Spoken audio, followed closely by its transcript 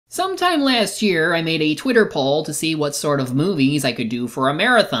Sometime last year, I made a Twitter poll to see what sort of movies I could do for a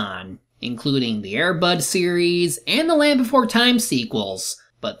marathon, including the Air Bud series and the Land Before Time sequels.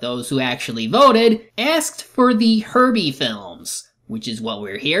 But those who actually voted asked for the Herbie films, which is what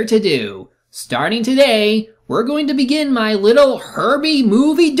we're here to do. Starting today, we're going to begin my little Herbie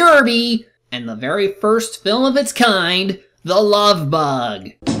movie derby, and the very first film of its kind, The Love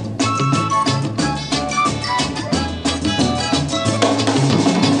Bug.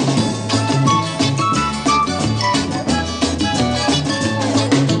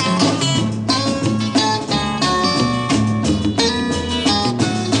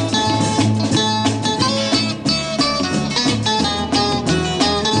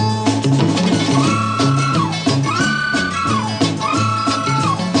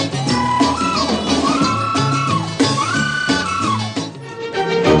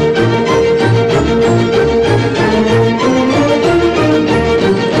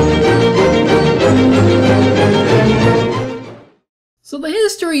 So the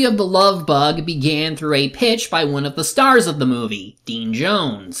history of The Love Bug began through a pitch by one of the stars of the movie, Dean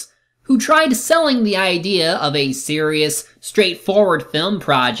Jones, who tried selling the idea of a serious, straightforward film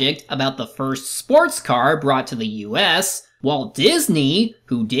project about the first sports car brought to the US, while Disney,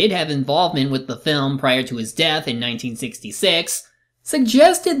 who did have involvement with the film prior to his death in 1966,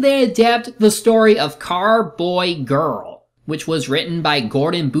 suggested they adapt the story of Car Boy Girl, which was written by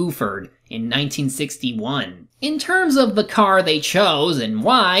Gordon Buford in 1961. In terms of the car they chose and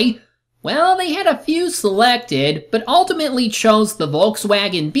why, well, they had a few selected, but ultimately chose the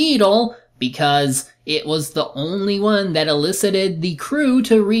Volkswagen Beetle because it was the only one that elicited the crew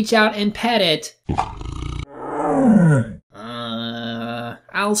to reach out and pet it.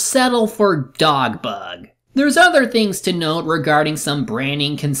 I'll settle for Dog Bug. There's other things to note regarding some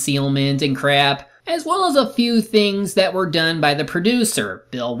branding concealment and crap, as well as a few things that were done by the producer,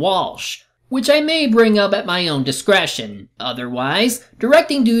 Bill Walsh, which I may bring up at my own discretion. Otherwise,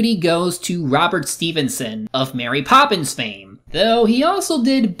 directing duty goes to Robert Stevenson of Mary Poppins fame, though he also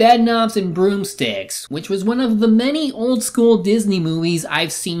did Bedknobs and Broomsticks, which was one of the many old-school Disney movies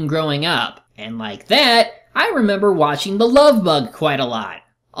I've seen growing up. And like that, I remember watching The Love Bug quite a lot,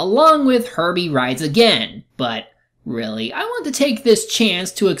 along with Herbie Rides Again. But really, I want to take this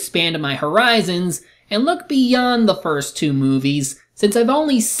chance to expand my horizons and look beyond the first two movies, since I've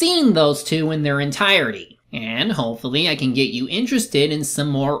only seen those two in their entirety, and hopefully I can get you interested in some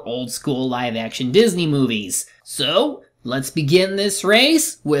more old-school live-action Disney movies. So, let's begin this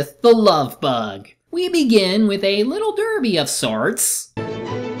race with The Love Bug. We begin with a little derby of sorts.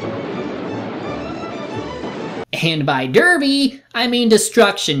 And by derby, I mean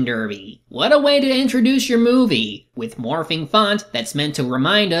destruction derby. What a way to introduce your movie, with morphing font that's meant to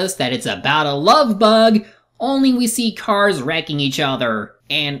remind us that it's about a love bug, only we see cars wrecking each other.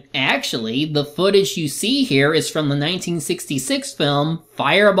 And actually, the footage you see here is from the 1966 film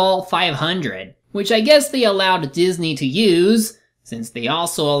Fireball 500, which I guess they allowed Disney to use, since they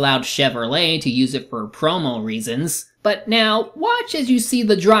also allowed Chevrolet to use it for promo reasons. But now, watch as you see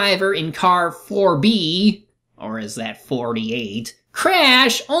the driver in car 4B, or is that 48,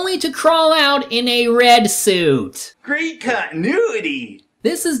 crash only to crawl out in a red suit. Great continuity!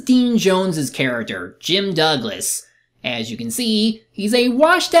 This is Dean Jones's character, Jim Douglas. As you can see, he's a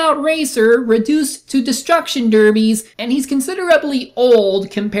washed-out racer reduced to destruction derbies, and he's considerably old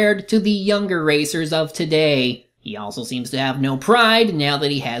compared to the younger racers of today. He also seems to have no pride now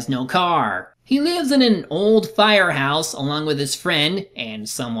that he has no car. He lives in an old firehouse along with his friend, and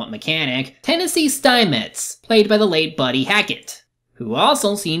somewhat mechanic, Tennessee Steinmetz, played by the late Buddy Hackett, who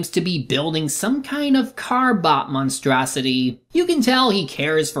also seems to be building some kind of car bot monstrosity. You can tell he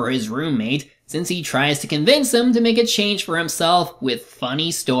cares for his roommate, since he tries to convince him to make a change for himself with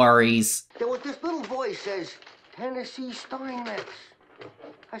funny stories. There was this little voice says, Tennessee Steinmetz.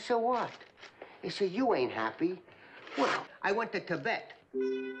 I said, what? He said, you ain't happy. Well, I went to Tibet,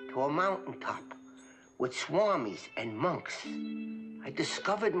 to a mountaintop, with swamis and monks. I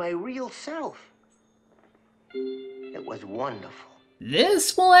discovered my real self. It was wonderful.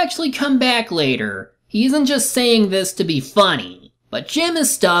 This will actually come back later. He isn't just saying this to be funny. But Jim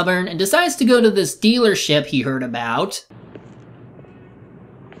is stubborn and decides to go to this dealership he heard about.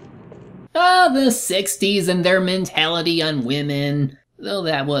 The 60s and their mentality on women. Though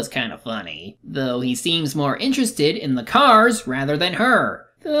that was kind of funny. Though he seems more interested in the cars rather than her.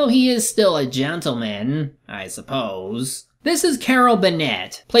 Though he is still a gentleman, I suppose. This is Carol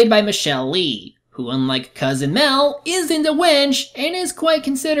Burnett, played by Michelle Lee, who, unlike Cousin Mel, is into wench and is quite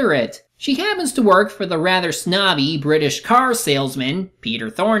considerate. She happens to work for the rather snobby British car salesman, Peter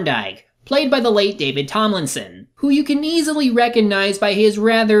Thorndike, played by the late David Tomlinson, who you can easily recognize by his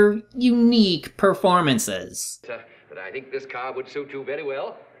rather unique performances. But I think this car would suit you very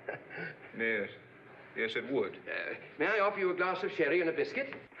well. Yes. Yes, it would. May I offer you a glass of sherry and a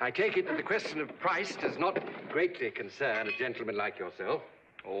biscuit? I take it that the question of price does not greatly concern a gentleman like yourself.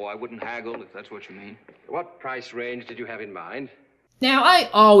 Oh, I wouldn't haggle, if that's what you mean. What price range did you have in mind? Now, I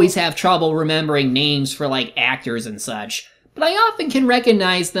always have trouble remembering names for like actors and such, but I often can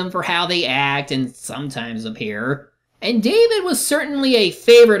recognize them for how they act and sometimes appear. And David was certainly a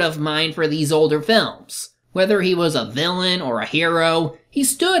favorite of mine for these older films. Whether he was a villain or a hero, he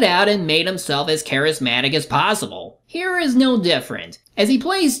stood out and made himself as charismatic as possible. Here is no different, as he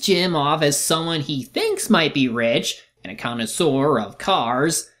plays Jim off as someone he thinks might be rich and a connoisseur of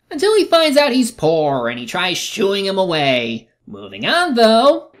cars, until he finds out he's poor and he tries shooing him away. Moving on,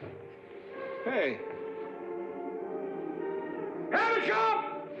 though. Hey. Have a job!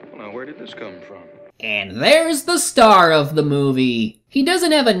 Now, where did this come from? And there's the star of the movie. He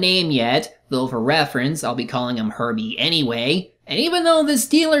doesn't have a name yet, though for reference, I'll be calling him Herbie anyway. And even though this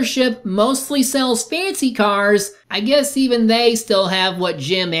dealership mostly sells fancy cars, I guess even they still have what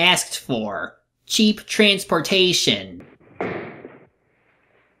Jim asked for. Cheap transportation.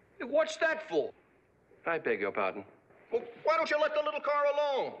 What's that for? I beg your pardon. Well, why don't you let the little car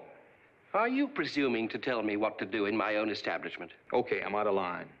alone? Are you presuming to tell me what to do in my own establishment? Okay, I'm out of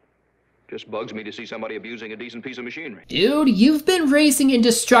line. Just bugs me to see somebody abusing a decent piece of machinery. Dude, you've been racing in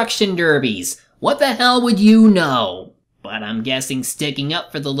destruction derbies. What the hell would you know? But I'm guessing sticking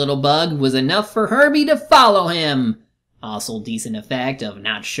up for the little bug was enough for Herbie to follow him. Also decent effect of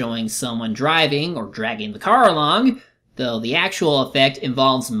not showing someone driving or dragging the car along, though the actual effect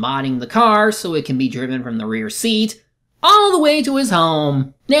involves modding the car so it can be driven from the rear seat, all the way to his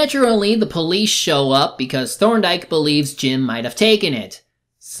home. Naturally, the police show up because Thorndike believes Jim might have taken it.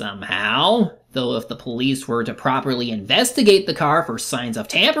 Somehow, though if the police were to properly investigate the car for signs of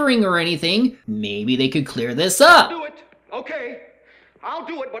tampering or anything, maybe they could clear this up. Do it, okay. I'll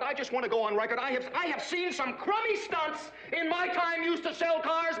do it, but I just want to go on record. I have seen some crummy stunts in my time used to sell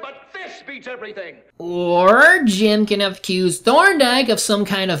cars, but this beats everything. Or Jim can accuse Thorndike of some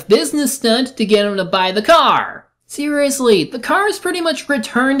kind of business stunt to get him to buy the car. Seriously, the car is pretty much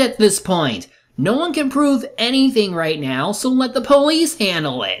returned at this point. No one can prove anything right now, so let the police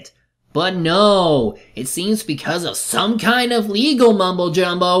handle it. But no, it seems because of some kind of legal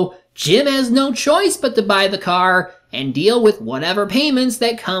mumbo-jumbo, Jim has no choice but to buy the car and deal with whatever payments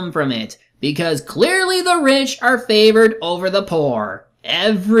that come from it, because clearly the rich are favored over the poor.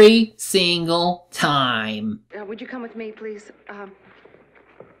 Every single time. Would you come with me, please? And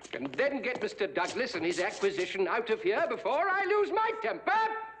then get Mr. Douglas and his acquisition out of here before I lose my temper.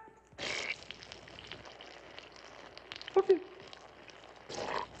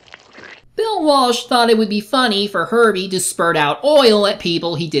 Bill Walsh thought it would be funny for Herbie to spurt out oil at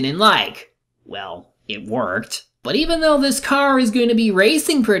people he didn't like. Well, it worked. But even though this car is going to be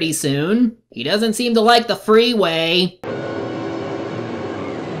racing pretty soon, he doesn't seem to like the freeway.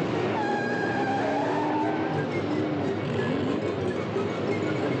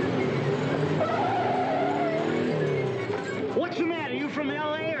 What's the matter? You from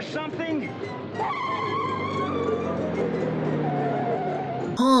L.A. or something?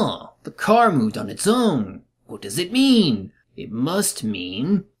 Huh, the car moved on its own. What does it mean? It must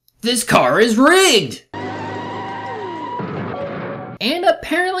mean this car is rigged! And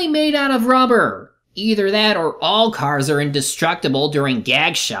apparently made out of rubber. Either that or all cars are indestructible during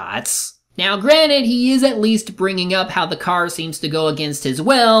gag shots. Now granted, he is at least bringing up how the car seems to go against his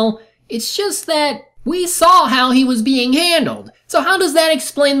will. It's just that we saw how he was being handled. So how does that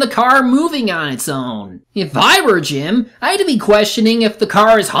explain the car moving on its own? If I were Jim, I'd be questioning if the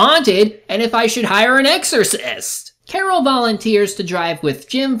car is haunted and if I should hire an exorcist. Carol volunteers to drive with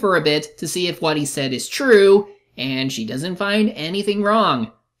Jim for a bit to see if what he said is true, and she doesn't find anything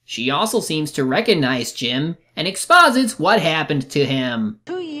wrong. She also seems to recognize Jim and exposits what happened to him.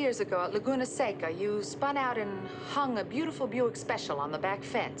 2 years ago at Laguna Seca, you spun out and hung a beautiful Buick Special on the back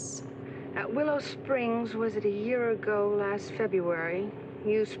fence. At Willow Springs, was it a year ago, last February,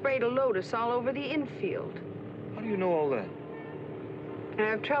 you sprayed a Lotus all over the infield. How do you know all that? I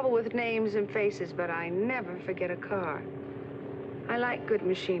have trouble with names and faces, but I never forget a car. I like good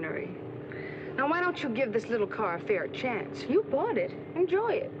machinery. Now, why don't you give this little car a fair chance? You bought it.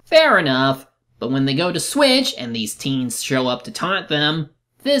 Enjoy it. Fair enough, but when they go to switch and these teens show up to taunt them,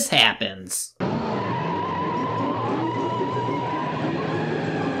 this happens.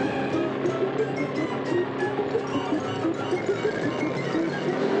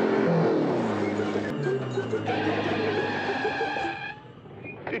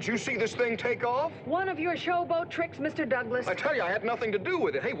 Didn't you see this thing take off? One of your showboat tricks, Mr. Douglas. I tell you, I had nothing to do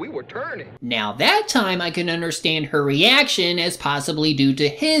with it. Hey, we were turning. Now that time I can understand her reaction as possibly due to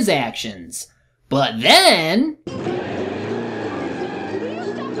his actions. But then... Will you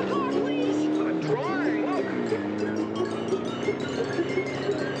stop the car, please? I'm trying, look.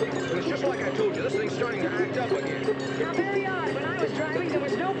 It's just like I told you, this thing's starting to act up again. Now, very odd. When I was driving, there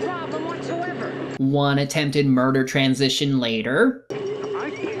was no problem whatsoever. One attempted murder transition later. I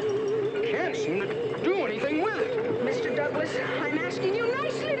can't seem to do anything with it. Mr. Douglas, I'm asking you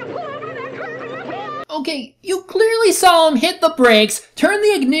nicely to pull over that curb and let me out. Okay, you clearly saw him hit the brakes, turn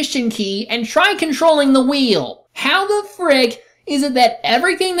the ignition key, and try controlling the wheel. How the frick is it that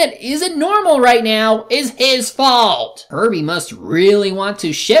everything that isn't normal right now is his fault? Herbie must really want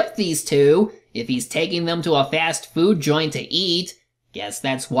to ship these two if he's taking them to a fast food joint to eat. Guess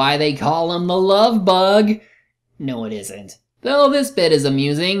that's why they call him the love bug. No, it isn't. Though this bit is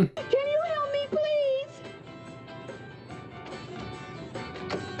amusing. Can you help me, please?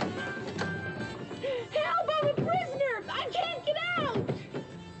 Help, I'm a prisoner. I can't get out.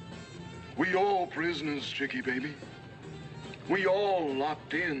 We all prisoners, Chicky baby. We all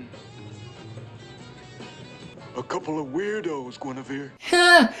locked in. A couple of weirdos, Guinevere.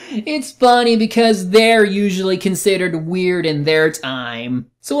 It's funny because they're usually considered weird in their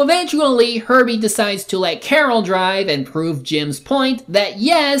time. So eventually, Herbie decides to let Carol drive and prove Jim's point that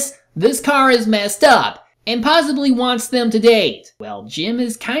yes, this car is messed up, and possibly wants them to date. Well, Jim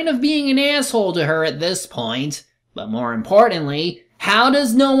is kind of being an asshole to her at this point. But more importantly, how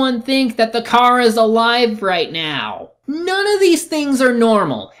does no one think that the car is alive right now? None of these things are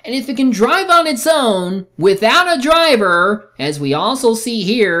normal, and if it can drive on its own, without a driver, as we also see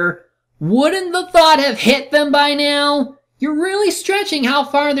here, wouldn't the thought have hit them by now? You're really stretching how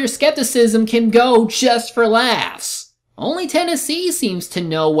far their skepticism can go just for laughs. Only Tennessee seems to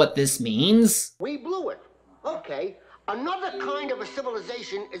know what this means. We blew it. Okay, another kind of a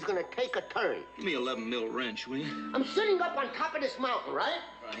civilization is gonna take a turn. Give me 11 mil wrench, will you? I'm sitting up on top of this mountain, right?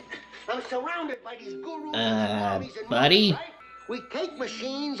 Right. I'm surrounded by these gurus and buddy? monkeys, right? We take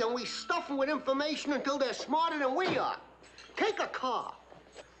machines and we stuff them with information until they're smarter than we are. Take a car.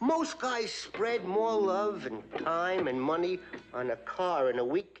 Most guys spread more love and time and money on a car in a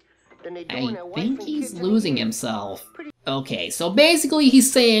week than they do on their I wife think and he's kids in a losing year. himself. Okay, so basically he's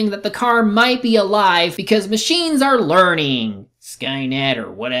saying that the car might be alive because machines are learning. Skynet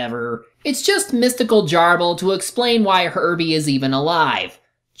or whatever. It's just mystical jarble to explain why Herbie is even alive.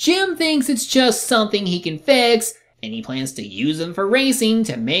 Jim thinks it's just something he can fix, and he plans to use him for racing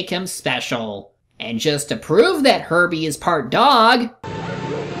to make him special. And just to prove that Herbie is part dog,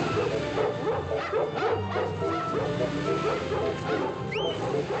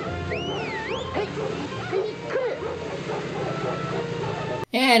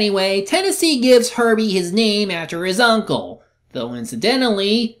 anyway, Tennessee gives Herbie his name after his uncle. Though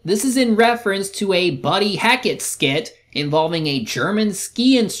incidentally, this is in reference to a Buddy Hackett skit involving a German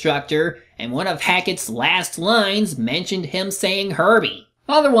ski instructor, and one of Hackett's last lines mentioned him saying Herbie.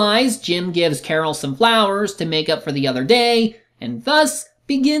 Otherwise, Jim gives Carol some flowers to make up for the other day, and thus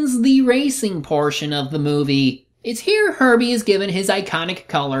begins the racing portion of the movie. It's here Herbie is given his iconic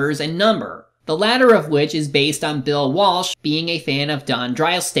colors and number, the latter of which is based on Bill Walsh being a fan of Don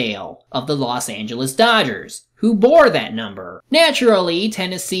Drysdale of the Los Angeles Dodgers, who bore that number. Naturally,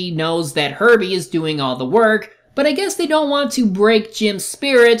 Tennessee knows that Herbie is doing all the work, but I guess they don't want to break Jim's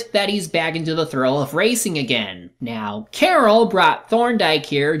spirit that he's back into the thrill of racing again. Now, Carol brought Thorndike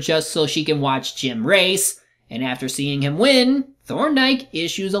here just so she can watch Jim race, and after seeing him win, Thorndike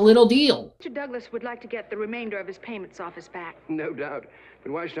issues a little deal. Mr. Douglas would like to get the remainder of his payments off his back. No doubt.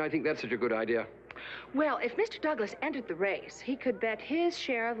 But why should I think that's such a good idea? Well, if Mr. Douglas entered the race, he could bet his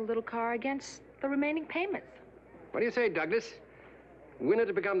share of the little car against the remaining payments. What do you say, Douglas? Winner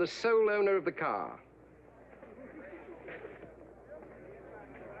to become the sole owner of the car.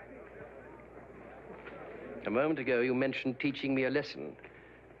 A moment ago, you mentioned teaching me a lesson.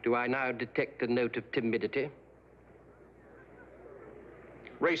 Do I now detect a note of timidity?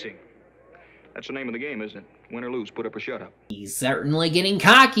 Racing. That's the name of the game, isn't it? Win or lose, put up or shut up. He's certainly getting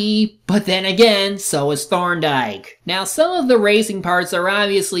cocky, but then again, so is Thorndike. Now, some of the racing parts are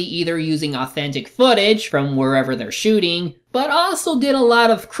obviously either using authentic footage from wherever they're shooting, but also did a lot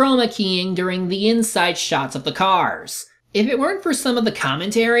of chroma keying during the inside shots of the cars. If it weren't for some of the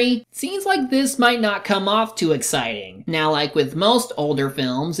commentary, scenes like this might not come off too exciting. Now, like with most older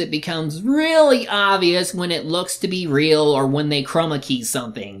films, it becomes really obvious when it looks to be real or when they chroma key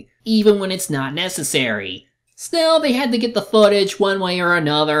something, even when it's not necessary. Still, they had to get the footage one way or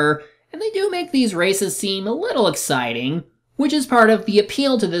another, and they do make these races seem a little exciting. which is part of the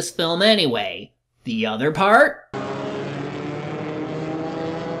appeal to this film anyway. The other part?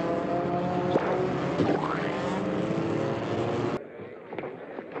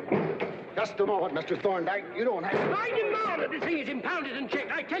 Just a moment, Mr. Thorndyke. You don't have to... I demand that this thing is impounded and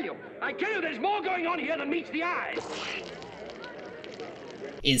checked. I tell you there's more going on here than meets the eye.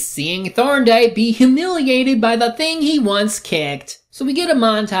 Is seeing Thorndyke be humiliated by the thing he once kicked. So we get a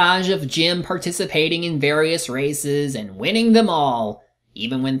montage of Jim participating in various races and winning them all,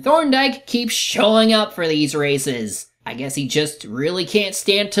 even when Thorndyke keeps showing up for these races. I guess he just really can't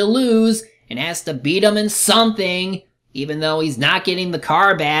stand to lose and has to beat him in something, even though he's not getting the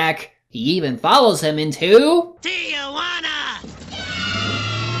car back. He even follows him into Tijuana!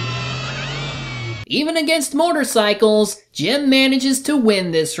 Even against motorcycles, Jim manages to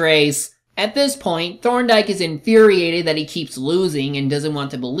win this race. At this point, Thorndyke is infuriated that he keeps losing and doesn't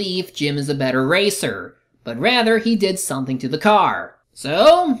want to believe Jim is a better racer, but rather he did something to the car.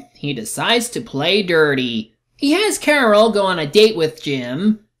 So, he decides to play dirty. He has Carol go on a date with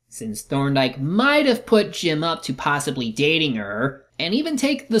Jim, since Thorndyke might have put Jim up to possibly dating her, and even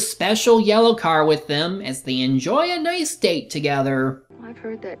take the special yellow car with them as they enjoy a nice date together. I've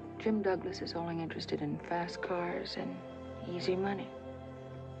heard that Jim Douglas is only interested in fast cars and easy money.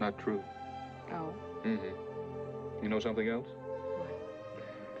 Not true. Oh? Mm-hmm. You know something else?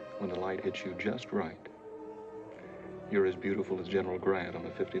 When the light hits you just right, you're as beautiful as General Grant on a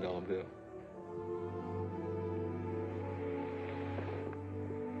 $50 bill.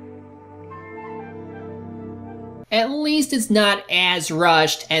 At least it's not as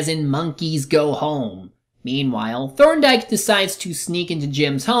rushed as in Monkeys Go Home. Meanwhile, Thorndyke decides to sneak into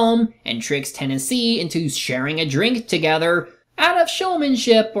Jim's home and tricks Tennessee into sharing a drink together out of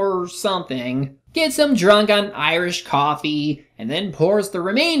showmanship or something. Gets him drunk on Irish coffee and then pours the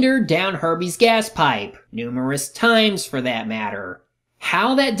remainder down Herbie's gas pipe, numerous times for that matter.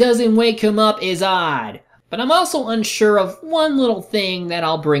 How that doesn't wake him up is odd, but I'm also unsure of one little thing that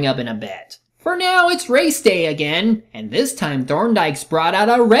I'll bring up in a bit. For now, it's race day again, and this time Thorndyke's brought out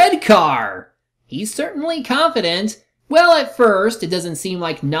a red car. He's certainly confident. Well, at first, it doesn't seem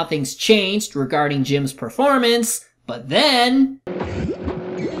like nothing's changed regarding Jim's performance, but then...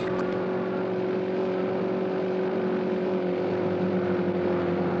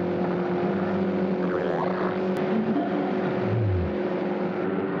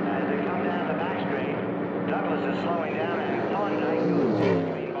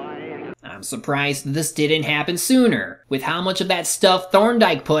 I'm surprised this didn't happen sooner, with how much of that stuff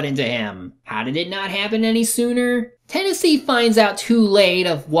Thorndyke put into him. How did it not happen any sooner? Tennessee finds out too late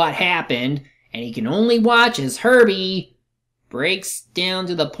of what happened, and he can only watch as Herbie breaks down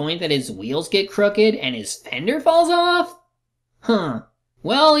to the point that his wheels get crooked and his fender falls off? Huh.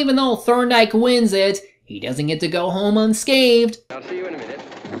 Well, even though Thorndyke wins it, he doesn't get to go home unscathed. I'll see you in a minute.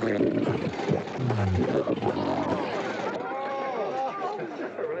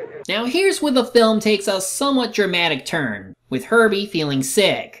 Now here's where the film takes a somewhat dramatic turn, with Herbie feeling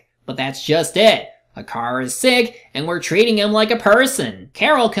sick. But that's just it. A car is sick, and we're treating him like a person.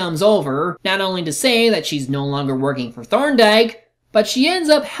 Carol comes over, not only to say that she's no longer working for Thorndyke, but she ends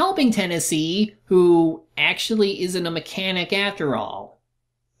up helping Tennessee, who actually isn't a mechanic after all.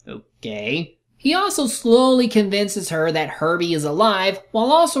 Okay. He also slowly convinces her that Herbie is alive,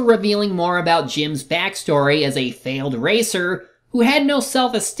 while also revealing more about Jim's backstory as a failed racer who had no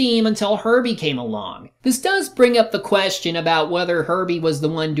self-esteem until Herbie came along. This does bring up the question about whether Herbie was the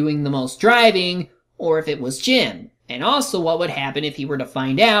one doing the most driving, or if it was Jim, and also what would happen if he were to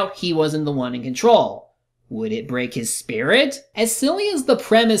find out he wasn't the one in control. Would it break his spirit? As silly as the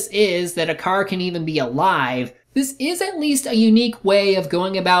premise is that a car can even be alive, this is at least a unique way of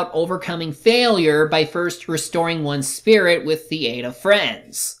going about overcoming failure by first restoring one's spirit with the aid of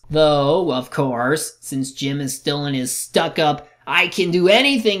friends. Though, of course, since Jim is still in his stuck-up I can do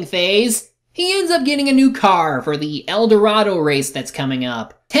anything phase, he ends up getting a new car for the El Dorado race that's coming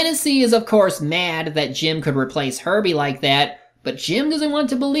up. Tennessee is of course mad that Jim could replace Herbie like that, but Jim doesn't want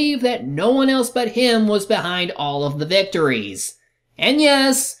to believe that no one else but him was behind all of the victories. And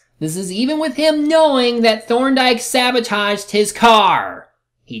yes, this is even with him knowing that Thorndyke sabotaged his car.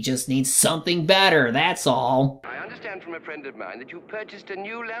 He just needs something better, that's all. I understand from a friend of mine that you purchased a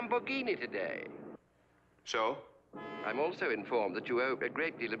new Lamborghini today. So? I'm also informed that you owe a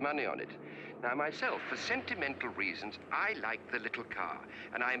great deal of money on it. Now, myself, for sentimental reasons, I like the little car,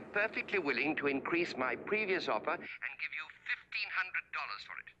 and I'm perfectly willing to increase my previous offer and give you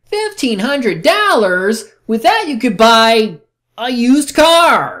 $1,500 for it. $1,500? With that you could buy a used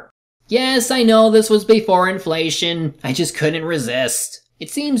car! Yes, I know this was before inflation, I just couldn't resist. It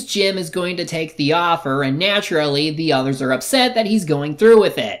seems Jim is going to take the offer, and naturally, the others are upset that he's going through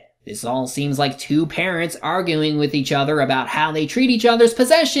with it. This all seems like two parents arguing with each other about how they treat each other's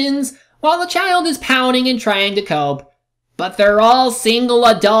possessions, while the child is pouting and trying to cope. But they're all single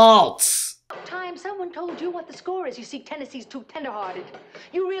adults. Time someone told you what the score is. You see, Tennessee's too tenderhearted.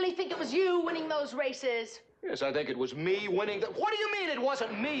 You really think it was you winning those races? Yes, I think it was me winning. What do you mean it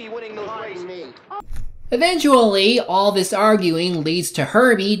wasn't me winning those races? Eventually, all this arguing leads to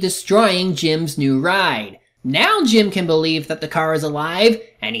Herbie destroying Jim's new ride. Now Jim can believe that the car is alive,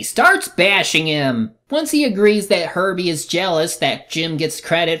 and he starts bashing him. Once he agrees that Herbie is jealous that Jim gets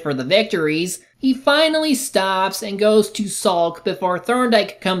credit for the victories, he finally stops and goes to sulk before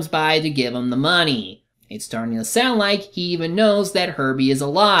Thorndyke comes by to give him the money. It's starting to sound like he even knows that Herbie is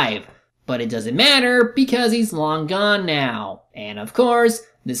alive, but it doesn't matter because he's long gone now. And of course,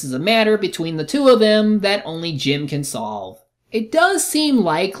 this is a matter between the two of them that only Jim can solve. It does seem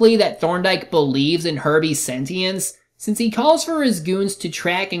likely that Thorndyke believes in Herbie's sentience, since he calls for his goons to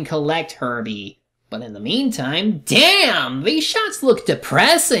track and collect Herbie. But in the meantime, damn, these shots look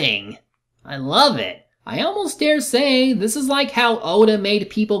depressing. I love it. I almost dare say this is like how Oda made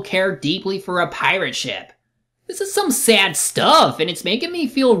people care deeply for a pirate ship. This is some sad stuff, and it's making me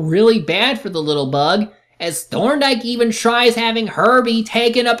feel really bad for the little bug, as Thorndyke even tries having Herbie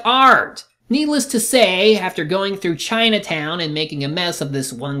taken apart. Needless to say, after going through Chinatown and making a mess of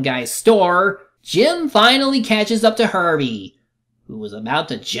this one guy's store, Jim finally catches up to Herbie, who was about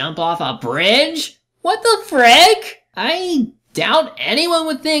to jump off a bridge? What the frick? I doubt anyone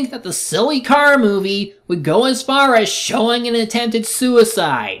would think that the silly car movie would go as far as showing an attempted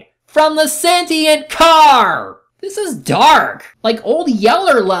suicide from the sentient car! This is dark, like old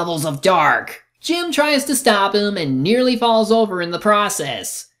Yeller levels of dark. Jim tries to stop him and nearly falls over in the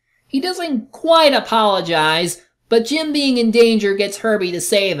process. He doesn't quite apologize, but Jim being in danger gets Herbie to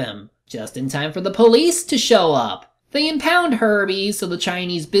save him, just in time for the police to show up. They impound Herbie so the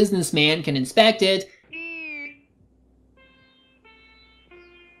Chinese businessman can inspect it,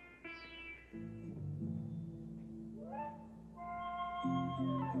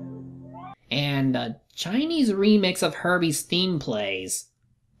 and a Chinese remix of Herbie's theme plays.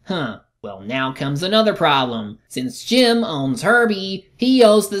 Well, now comes another problem. Since Jim owns Herbie, he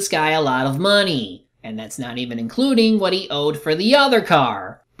owes this guy a lot of money. And that's not even including what he owed for the other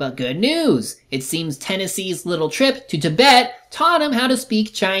car. But good news! It seems Tennessee's little trip to Tibet taught him how to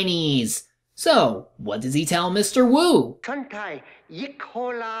speak Chinese. So, what does he tell Mr. Wu? Chuntai,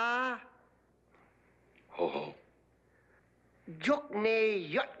 yikola, Ho ho.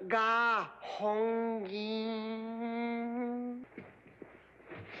 jokne yotga hongyin.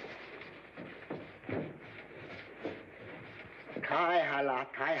 Tai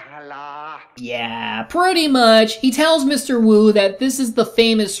hala. Yeah, pretty much. He tells Mr. Wu that this is the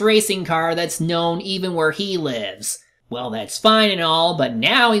famous racing car that's known even where he lives. Well, that's fine and all, but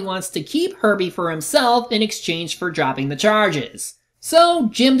now he wants to keep Herbie for himself in exchange for dropping the charges. So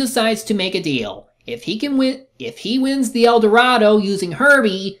Jim decides to make a deal. If he wins the El Dorado using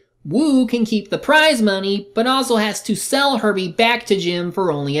Herbie, Wu can keep the prize money, but also has to sell Herbie back to Jim for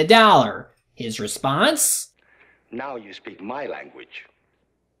only $1. His response? Now you speak my language.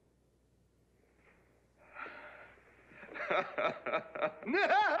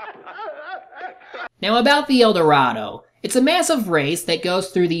 Now about the El Dorado. It's a massive race that goes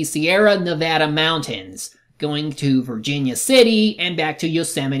through the Sierra Nevada mountains, going to Virginia City and back to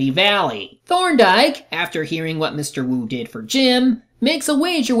Yosemite Valley. Thorndyke, after hearing what Mr. Wu did for Jim, makes a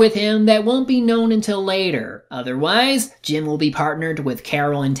wager with him that won't be known until later. Otherwise, Jim will be partnered with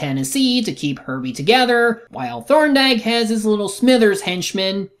Carol in Tennessee to keep Herbie together, while Thorndyke has his little Smithers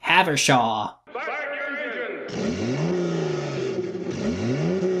henchman, Havershaw. Start your engine!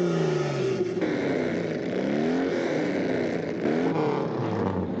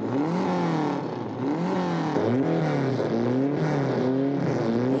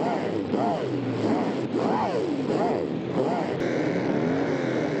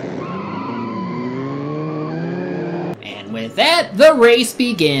 With that, the race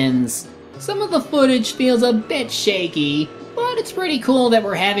begins. Some of the footage feels a bit shaky, but it's pretty cool that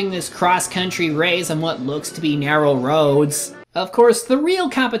we're having this cross-country race on what looks to be narrow roads. Of course, the real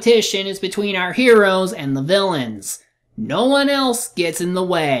competition is between our heroes and the villains. No one else gets in the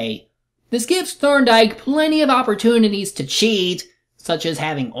way. This gives Thorndyke plenty of opportunities to cheat, such as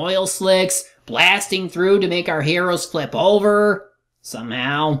having oil slicks, blasting through to make our heroes flip over,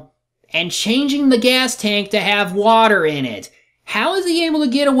 somehow, and changing the gas tank to have water in it. How is he able to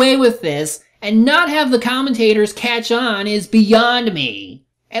get away with this and not have the commentators catch on is beyond me.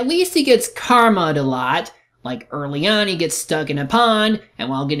 At least he gets karma'd a lot, Like early on, he gets stuck in a pond, and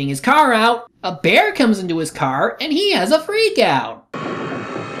while getting his car out, a bear comes into his car and he has a freak out.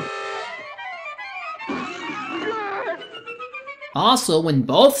 Also, when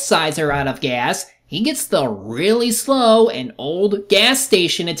both sides are out of gas, he gets the really slow and old gas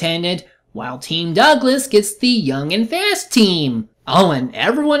station attendant, while Team Douglas gets the young and fast team. Oh, and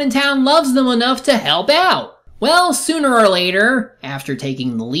everyone in town loves them enough to help out. Well, sooner or later, after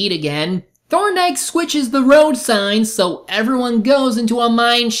taking the lead again, Thorndyke switches the road signs so everyone goes into a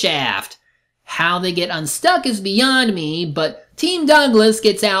mine shaft. How they get unstuck is beyond me, but Team Douglas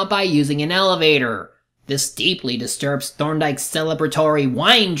gets out by using an elevator. This deeply disturbs Thorndyke's celebratory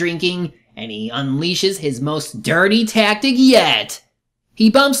wine drinking, and he unleashes his most dirty tactic yet. He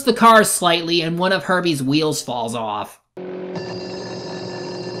bumps the car slightly and one of Herbie's wheels falls off.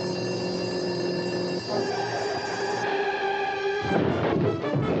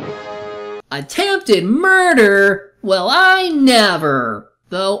 Attempted murder? Well, I never.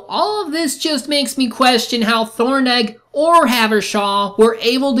 Though all of this just makes me question how Thorndyke or Havershaw were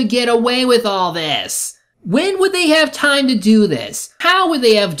able to get away with all this. When would they have time to do this? How would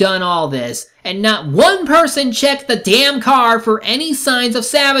they have done all this? And not one person checked the damn car for any signs of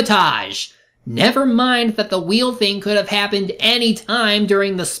sabotage. Never mind that the wheel thing could have happened any time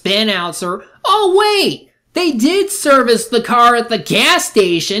during the spin-outs or... Oh wait! They did service the car at the gas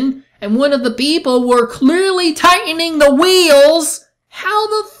station, and one of the people were clearly tightening the wheels. How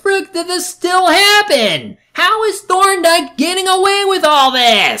the frick did this still happen? How is Thorndyke getting away with all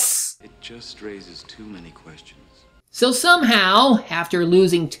this? It just raises too many questions. So somehow, after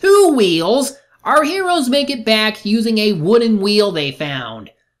losing 2 wheels, our heroes make it back using a wooden wheel they found.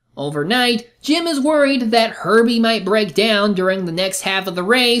 Overnight, Jim is worried that Herbie might break down during the next half of the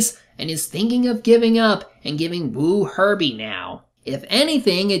race and is thinking of giving up and giving Woo Herbie now. If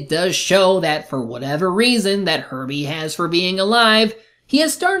anything, it does show that for whatever reason that Herbie has for being alive, he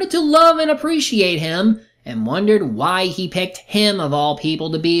has started to love and appreciate him and wondered why he picked him of all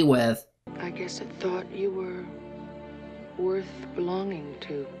people to be with. I guess it thought you were worth belonging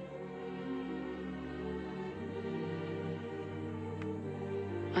to.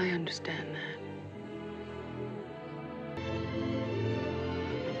 I understand that.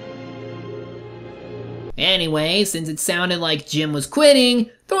 Anyway, since it sounded like Jim was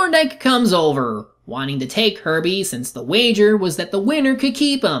quitting, Thorndyke comes over, wanting to take Herbie since the wager was that the winner could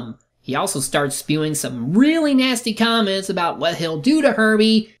keep him. He also starts spewing some really nasty comments about what he'll do to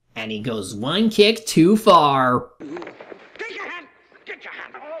Herbie, and he goes one kick too far. Get your hand! Get your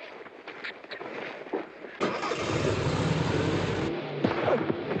hand!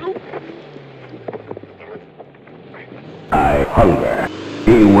 I hunger.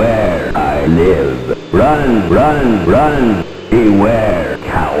 Beware, I live. Run, run, run. Beware,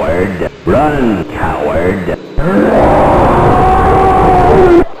 coward. Run, coward.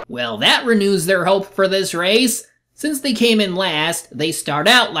 Well, that renews their hope for this race. Since they came in last, they start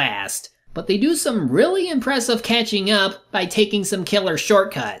out last. But they do some really impressive catching up by taking some killer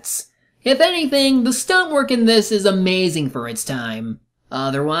shortcuts. If anything, the stunt work in this is amazing for its time.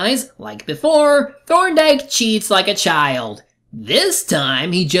 Otherwise, like before, Thorndyke cheats like a child. This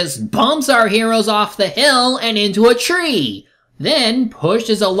time, he just bumps our heroes off the hill and into a tree, then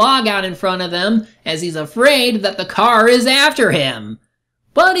pushes a log out in front of them as he's afraid that the car is after him.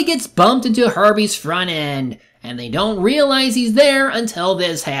 But he gets bumped into Herbie's front end, and they don't realize he's there until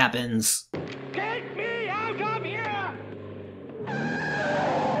this happens. Get me out of here!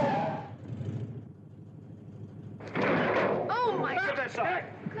 Oh my Step that side.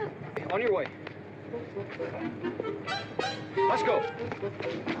 On your way. Let's go.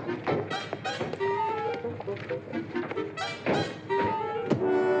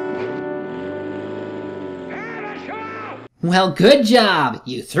 Well, good job!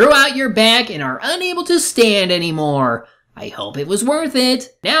 You threw out your back and are unable to stand anymore. I hope it was worth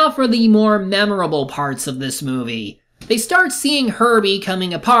it. Now for the more memorable parts of this movie. They start seeing Herbie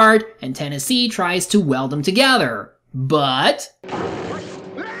coming apart, and Tennessee tries to weld them together. But...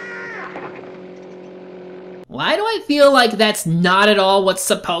 why do I feel like that's not at all what's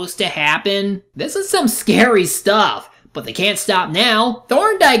supposed to happen? This is some scary stuff, but they can't stop now.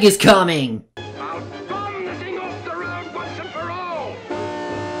 Thorndyke is coming! I'll bomb the thing off the road once and for all!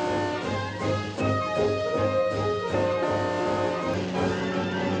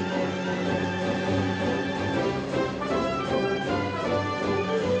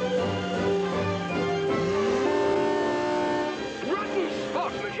 Rotten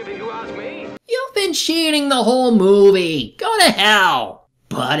sportsmanship, if you ask me. You've been cheating the whole movie. Go to hell.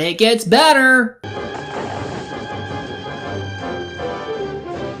 But it gets better.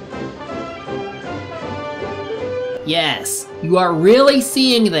 Yes, you are really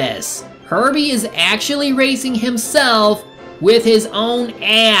seeing this. Herbie is actually racing himself with his own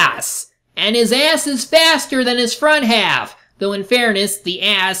ass. And his ass is faster than his front half, though in fairness, the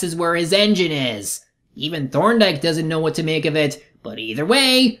ass is where his engine is. Even Thorndike doesn't know what to make of it, but either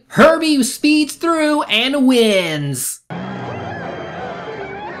way, Herbie speeds through and wins. The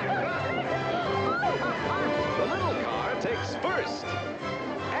little car takes first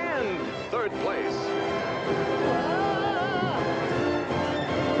and third place.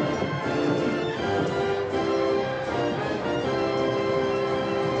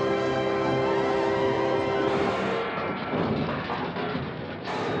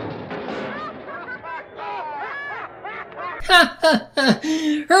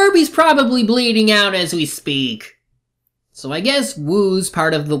 Herbie's probably bleeding out as we speak. So I guess Woo's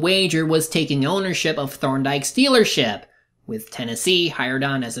part of the wager was taking ownership of Thorndike's dealership, with Tennessee hired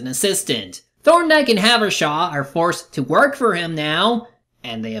on as an assistant. Thorndike and Havershaw are forced to work for him now,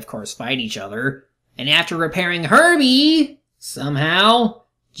 and they of course fight each other. And after repairing Herbie, somehow,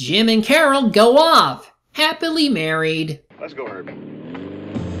 Jim and Carol go off, happily married. Let's go, Herbie.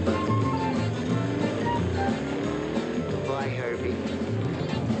 Goodbye, Herbie.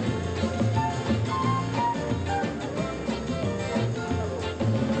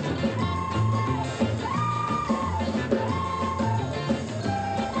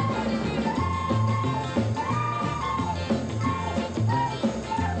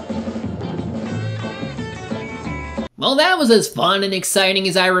 Well, that was as fun and exciting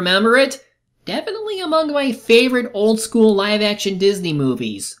as I remember it. Definitely among my favorite old-school live-action Disney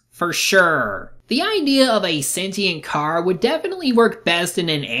movies, for sure. The idea of a sentient car would definitely work best in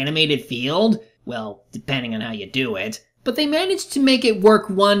an animated field, well, depending on how you do it, but they managed to make it work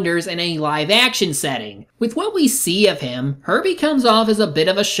wonders in a live-action setting. With what we see of him, Herbie comes off as a bit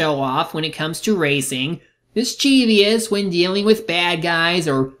of a show-off when it comes to racing, mischievous when dealing with bad guys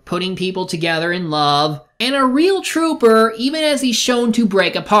or putting people together in love, and a real trooper even as he's shown to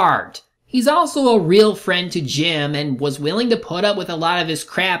break apart. He's also a real friend to Jim and was willing to put up with a lot of his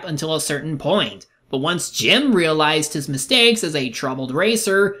crap until a certain point. But once Jim realized his mistakes as a troubled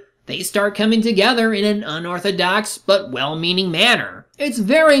racer, they start coming together in an unorthodox but well-meaning manner. It's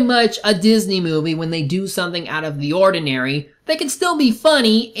very much a Disney movie when they do something out of the ordinary that can still be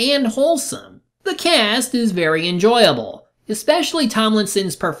funny and wholesome. The cast is very enjoyable, especially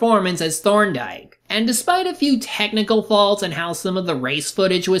Tomlinson's performance as Thorndike. And despite a few technical faults in how some of the race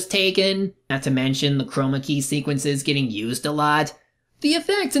footage was taken, not to mention the chroma key sequences getting used a lot, the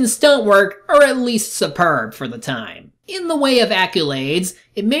effects and stunt work are at least superb for the time. In the way of accolades,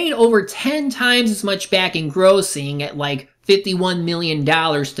 it made over 10 times as much back in grossing at like $51 million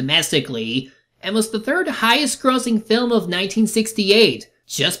domestically, and was the third highest grossing film of 1968,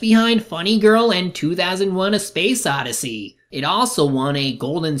 just behind Funny Girl and 2001: A Space Odyssey. It also won a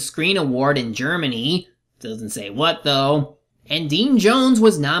Golden Screen Award in Germany, doesn't say what though, and Dean Jones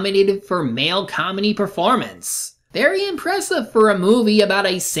was nominated for Male Comedy Performance. Very impressive for a movie about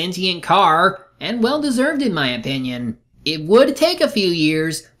a sentient car, and well deserved in my opinion. It would take a few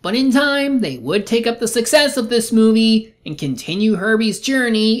years, but in time they would take up the success of this movie and continue Herbie's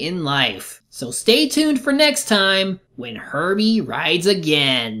journey in life. So stay tuned for next time when Herbie rides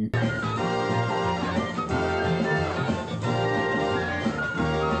again.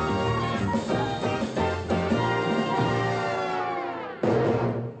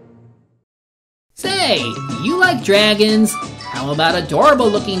 Say, do you like dragons? How about adorable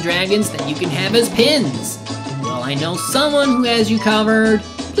looking dragons that you can have as pins? Well, I know someone who has you covered.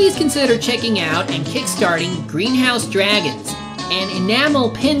 Please consider checking out and kickstarting Greenhouse Dragons, an enamel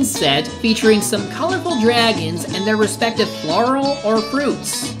pin set featuring some colorful dragons and their respective floral or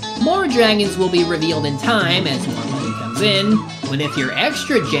fruits. More dragons will be revealed in time as more money comes in, but if you're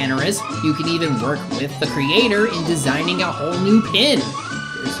extra generous, you can even work with the creator in designing a whole new pin.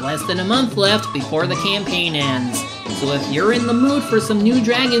 There's less than a month left before the campaign ends, so if you're in the mood for some new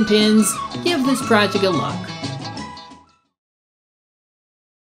dragon pins, give this project a look.